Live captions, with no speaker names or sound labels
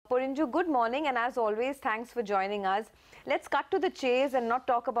Porinju, good morning, and as always, thanks for joining us. Let's cut to the chase and not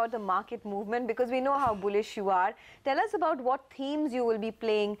talk about the market movement because we know how bullish you are. Tell us about what themes you will be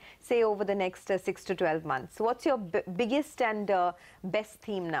playing, say, over the next 6 to 12 months. What's your biggest and best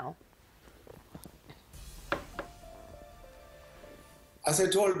theme now? As I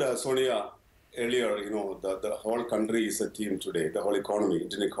told Sonia earlier, the whole country is a theme today, the whole economy,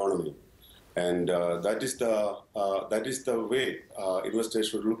 Indian economy. And that is the way investors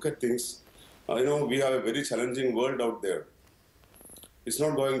should look at things. We have a very challenging world out there. It's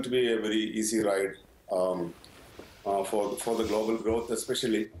not going to be a very easy ride for the global growth,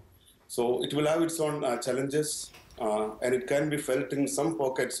 especially. So it will have its own challenges, and it can be felt in some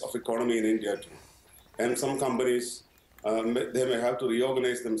pockets of economy in India too. And some companies, they may have to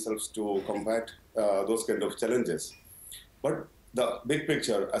reorganize themselves to combat those kind of challenges. But the big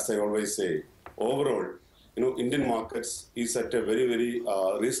picture, as I always say, overall, Indian markets is at a very, very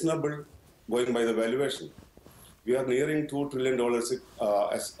reasonable, going by the valuation. We are nearing $2 trillion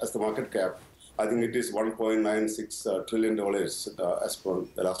as the market cap. I think it is $1.96 trillion as per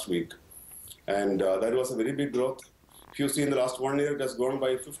the last week. And that was a very big growth. If you see in the last 1 year, it has grown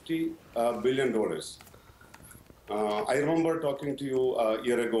by $50 billion. I remember talking to you a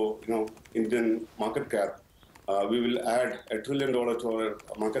year ago, Indian market cap. We will add $1 trillion to our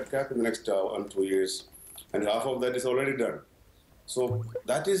market cap in the next 1 2 years, and half of that is already done. So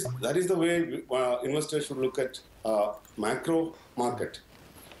that is the way investors should look at macro market.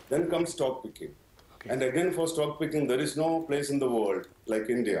 Then comes stock picking, and again for stock picking, there is no place in the world like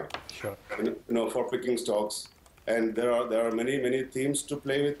India, for picking stocks, and there are many themes to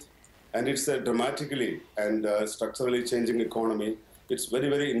play with, and it's a dramatically and structurally changing economy. It's very,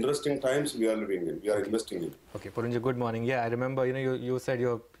 very interesting times we are living in, we are investing in. Okay, Porinju, good morning. Yeah, I remember, you said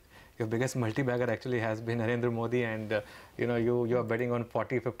your biggest multi-bagger actually has been Narendra Modi, and you are betting on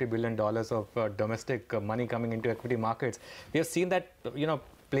 $40–50 billion of domestic money coming into equity markets. We have seen that,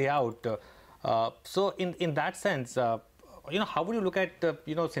 play out. So in that sense, how would you look at,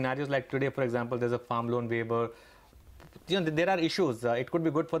 scenarios like today, for example, there's a farm loan waiver. There are issues. It could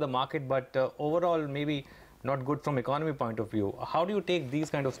be good for the market, but overall, maybe not good from economy point of view. How do you take these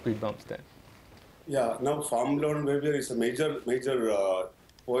kind of speed bumps then? Yeah, now farm loan waiver is a major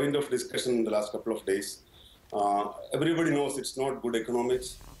point of discussion in the last couple of days. Everybody knows it's not good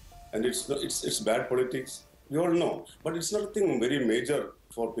economics, and it's bad politics. We all know, but it's nothing very major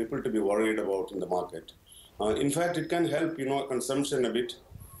for people to be worried about in the market. In fact, it can help consumption a bit.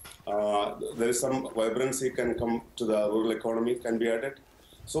 There is some vibrancy can come to the rural economy, can be added.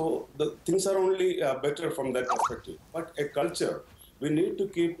 So the things are only better from that perspective. But a culture, we need to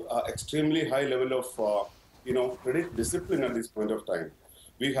keep extremely high level of credit discipline at this point of time.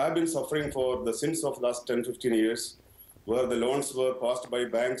 We have been suffering for the sins of last 10–15 years, where the loans were passed by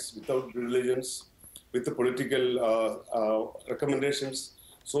banks without due diligence, with the political recommendations.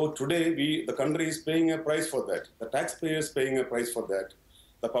 So today, the country is paying a price for that. The taxpayer is paying a price for that.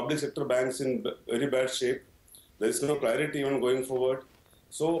 The public sector banks in very bad shape. There is no clarity even going forward.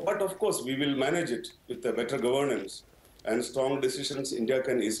 So, but of course, we will manage it with a better governance and strong decisions. India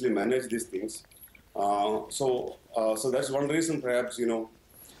can easily manage these things. So that's one reason, perhaps,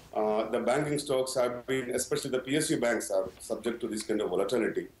 the banking stocks have been, especially the PSU banks, are subject to this kind of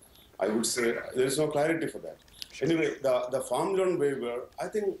volatility. I would say there is no clarity for that. Anyway, the farm loan waiver, I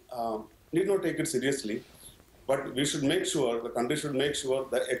think, need not take it seriously, but we should make sure, the country should make sure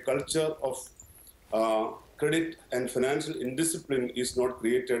that a culture of credit and financial indiscipline is not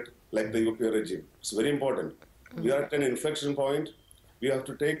created like the UPA regime. It's very important. We are at an inflection point. We have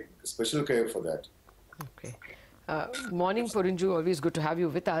to take special care for that. Okay. Morning, Porinju. Always good to have you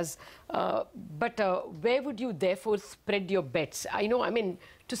with us. But where would you therefore spread your bets?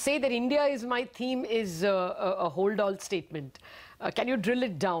 To say that India is my theme is a hold-all statement. Can you drill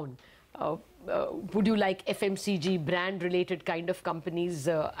it down? Would you like FMCG, brand-related kind of companies?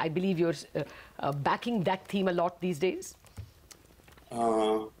 I believe you're backing that theme a lot these days.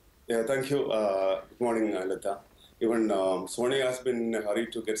 Yeah, thank you. Good morning, Lata. Even Sonia has been in a hurry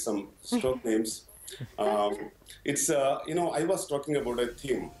to get some stock names. I was talking about a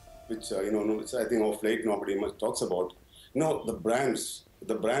theme which, I think of late nobody much talks about. The brands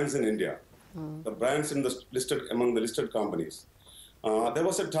in India, the brands among the listed companies. There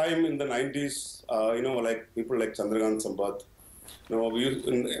was a time in the 90s, like people like Chandrakant Sampath,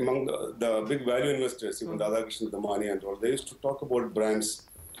 among the big value investors, even Radhakrishnan Damani and all, they used to talk about brands,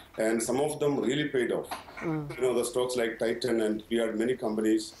 and some of them really paid off. The stocks like Titan, and we had many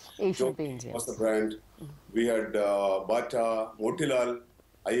companies. Asian Paints, was the brand. We had Bata, Motilal,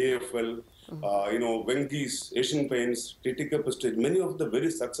 IAFL. Wendy's, Asian Paints, TTK Prestige, many of the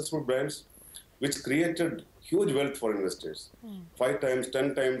very successful brands which created huge wealth for investors, 5 times,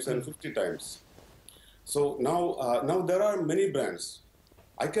 10 times, and 50 times. So now there are many brands.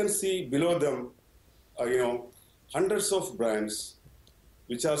 I can see below them, hundreds of brands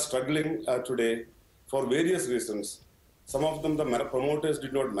which are struggling today for various reasons. Some of them, the promoters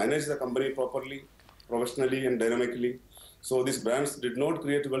did not manage the company properly, professionally and dynamically. So these brands did not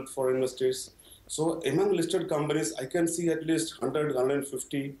create wealth for investors. So among listed companies, I can see at least 100,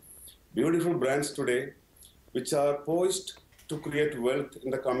 150 beautiful brands today, which are poised to create wealth in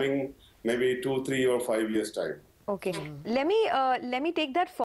the coming maybe 2, 3, or 5 years time. Okay. Let me take that